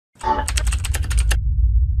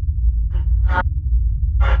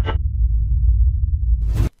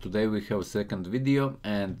today we have a second video,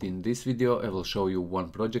 and in this video I will show you one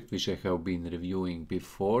project which I have been reviewing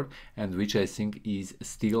before and which I think is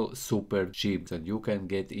still super cheap, and you can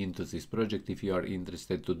get into this project if you are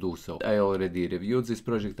interested to do so. I already reviewed this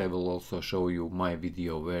project. I will also show you my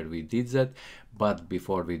video where we did that. But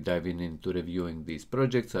before we dive into reviewing these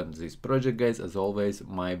projects and this project, guys, as always,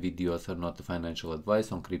 my videos are not financial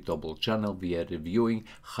advice. On Crypto channel we are reviewing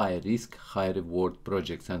high risk, high reward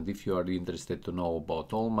projects, and if you are interested to know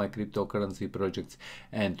about all my cryptocurrency projects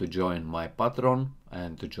and to join my Patreon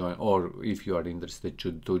and to join, or if you are interested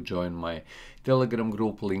to join my Telegram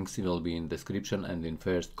group, links will be in description and in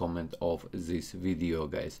first comment of this video,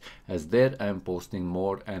 guys, as there I am posting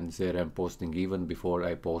more, and there I am posting even before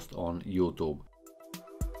I post on YouTube.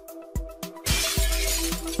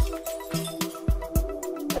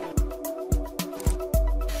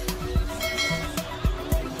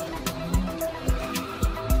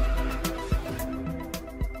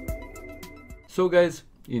 So guys,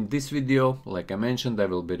 in this video, like I mentioned, I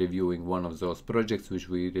will be reviewing one of those projects which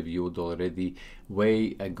we reviewed already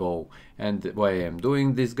way ago. And why I am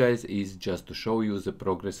doing this, guys, is just to show you the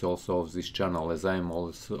progress also of this channel, as I am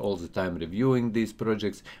all the time reviewing these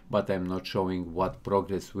projects, but I'm not showing what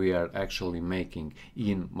progress we are actually making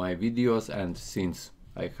in my videos. And since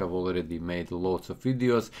I have already made lots of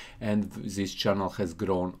videos and this channel has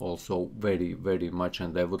grown also very much,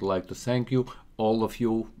 and I would like to thank you, all of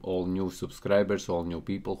you, all new subscribers, all new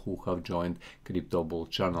people who have joined Crypto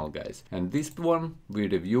channel, guys. And this one we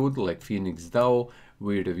reviewed, like Phoenixdao,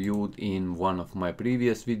 we reviewed in one of my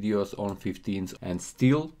previous videos on 15th, and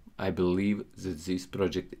still I believe that this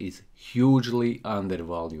project is hugely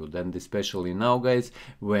undervalued, and especially now, guys,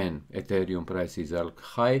 when Ethereum prices are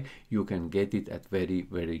high, you can get it at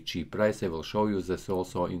very cheap price. I will show you this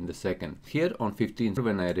also in the second. Here on 15th,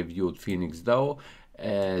 when I reviewed Phoenixdao,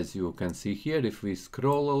 as you can see here, if we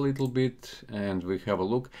scroll a little bit and we have a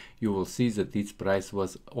look, you will see that its price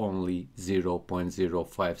was only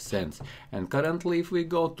 0.05 cents, and currently if we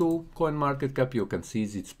go to CoinMarketCap, you can see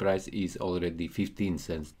its price is already 15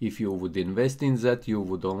 cents. If you would invest in that, you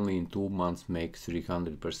would only in 2 months make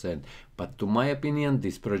 300%. But to my opinion,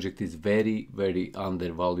 this project is very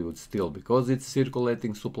undervalued still, because its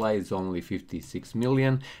circulating supply is only 56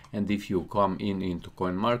 million, and if you come into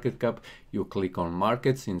CoinMarketCap, you click on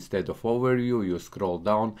markets instead of overview, you scroll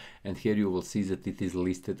down, and here you will see that it is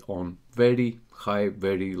listed on very high,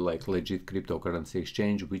 very like legit cryptocurrency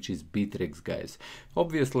exchange, which is Bittrex, guys.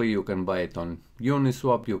 Obviously you can buy it on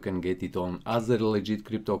Uniswap, you can get it on other legit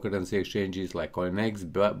cryptocurrency exchanges like CoinX,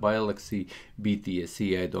 Biloxi,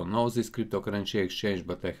 BTSC. I don't know this cryptocurrency exchange,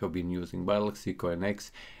 but I have been using Biloxi,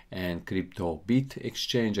 CoinX and CryptoBit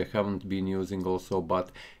exchange I haven't been using also,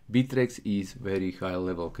 but Bittrex is very high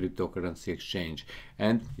level cryptocurrency exchange.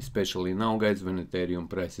 And especially now, guys, when Ethereum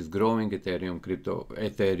price is growing,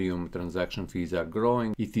 Ethereum transaction fees are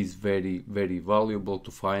growing, it is very valuable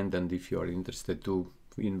to find. And if you are interested to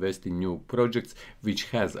invest in new projects which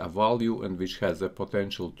has a value and which has a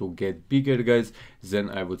potential to get bigger, guys, then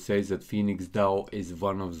I would say that Phoenixdao is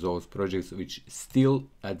one of those projects which still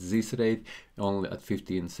at this rate, only at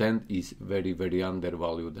 15 cents, is very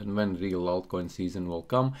undervalued. And when real altcoin season will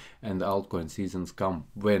come, and altcoin seasons come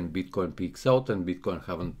when Bitcoin peaks out, and Bitcoin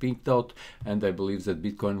haven't peaked out, and I believe that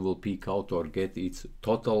Bitcoin will peak out or get its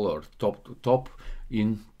total or top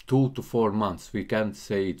in 2 to 4 months. We can't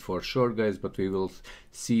say it for sure, guys, but we will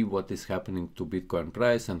see what is happening to Bitcoin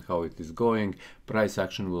price and how it is going. Price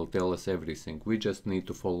action will tell us everything. We just need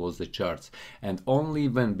to follow the charts, and only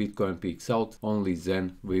when Bitcoin peaks out, only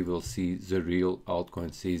then we will see the real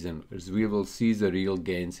altcoin season. We will see the real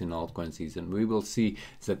gains in altcoin season. We will see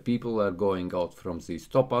that people are going out from these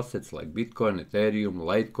top assets like Bitcoin, Ethereum,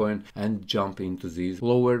 Litecoin, and jump into these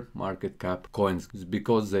lower market cap coins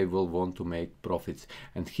because they will want to make profits.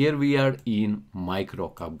 And here we are in micro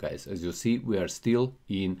cap, guys. As you see, we are still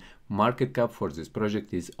in market cap for this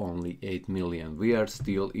project is only 8 million. We are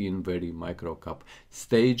still in very micro cap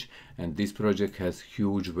stage, and this project has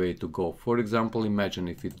huge way to go. For example, imagine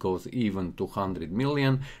if it goes even to 100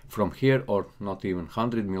 million from here, or not even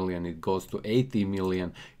 100 million, it goes to 80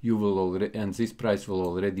 million, you will already, and this price will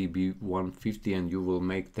already be 150, and you will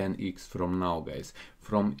make 10x from now, guys,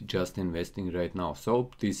 from just investing right now. So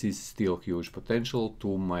this is still huge potential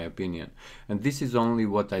to my opinion, and this is only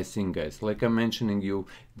what I think, guys. Like I'm mentioning you,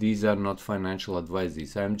 these are not financial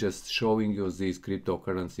advices. I'm just showing you these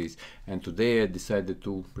cryptocurrencies, and today I decided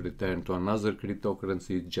to return to another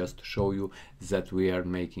cryptocurrency just to show you that we are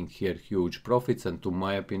making here huge profits, and to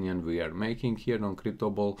my opinion we are making here on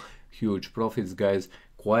CryptoBall huge profits, guys,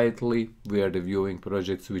 quietly. We are reviewing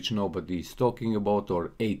projects which nobody is talking about,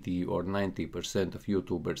 or 80 or 90% of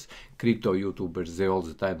YouTubers, crypto YouTubers, they all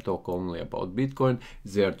the time talk only about Bitcoin.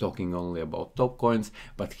 They are talking only about top coins.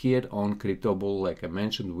 But here on Crypto Bull, like I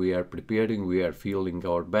mentioned, we are preparing, we are filling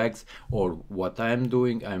our bags, or what I'm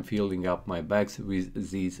doing, I'm filling up my bags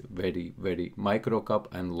with these very micro cap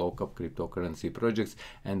and low cap cryptocurrency projects,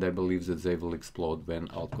 and I believe that they will explode when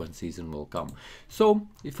altcoin season will come. So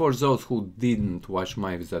for those who didn't watch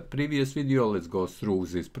that previous video, let's go through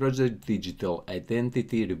this project, Digital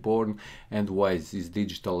Identity Reborn, and why this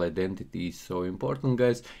digital identity is so important,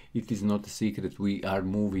 guys. It is not a secret, we are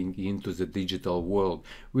moving into the digital world.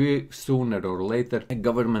 We sooner or later,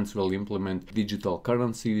 governments will implement digital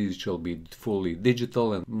currency, which will be fully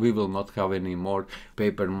digital, and we will not have any more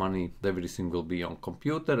paper money. Everything will be on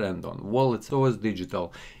computer and on wallets. So as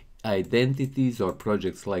digital identities or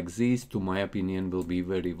projects like these, to my opinion, will be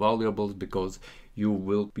very valuable, because you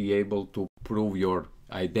will be able to prove your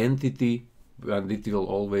identity, and it will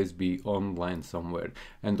always be online somewhere,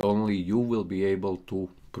 and only you will be able to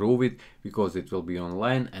prove it, because it will be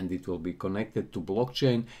online and it will be connected to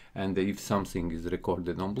blockchain. And if something is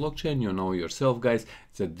recorded on blockchain, you know yourself, guys,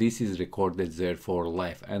 that this is recorded there for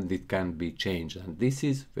life and it can be changed. And this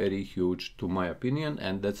is very huge, to my opinion,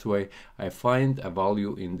 and that's why I find a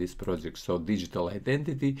value in this project. So digital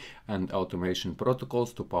identity and automation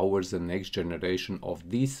protocols to power the next generation of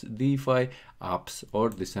these DeFi apps or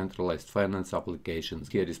decentralized finance applications.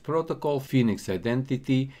 Here is protocol Phoenix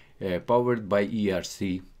Identity, powered by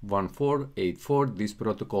ERC-1484. This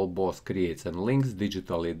protocol both creates and links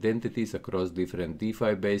digital identities across different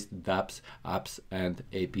DeFi-based dApps, apps, and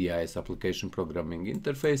APIs, application programming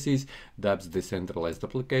interfaces. dApps, decentralized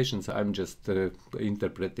applications. I'm just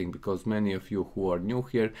interpreting, because many of you who are new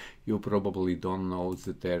here, you probably don't know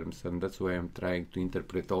the terms, and that's why I'm trying to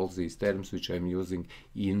interpret all these terms which I'm using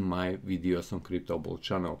in my videos on Crypto Bull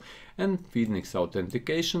channel. And Phoenix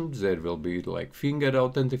authentication, there will be like finger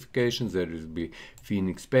authentication, there will be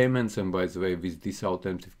Phoenix payments, and by the way, with this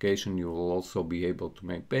authentication you will also be able to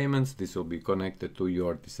make payments. This will be connected to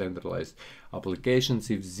your decentralized applications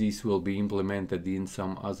if this will be implemented in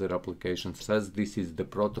some other applications, as this is the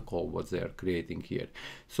protocol what they are creating here.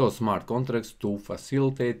 So smart contracts to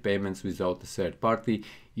facilitate payments without a third party,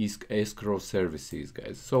 is escrow services,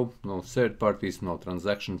 guys. So no third parties, no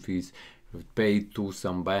transaction fees paid to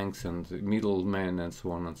some banks and middlemen and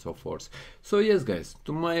so on and so forth. So yes, guys,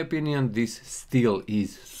 to my opinion, this still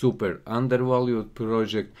is super undervalued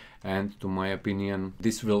project, and to my opinion,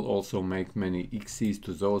 this will also make many XCs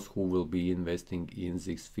to those who will be investing in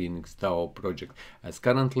this Phoenixdao project, as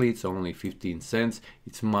currently it's only 15 cents.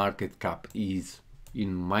 Its market cap is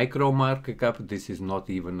in micro market cap. This is not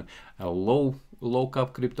even a low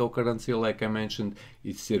cap cryptocurrency. Like I mentioned,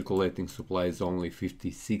 its circulating supply is only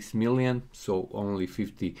 56 million, so only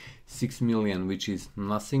 56 million, which is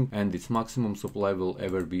nothing, and its maximum supply will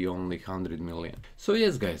ever be only 100 million. So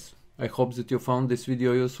yes, guys, I hope that you found this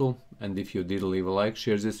video useful, and if you did, leave a like,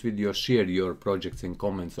 share this video, share your projects and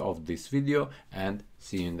comments of this video, and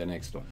see you in the next one.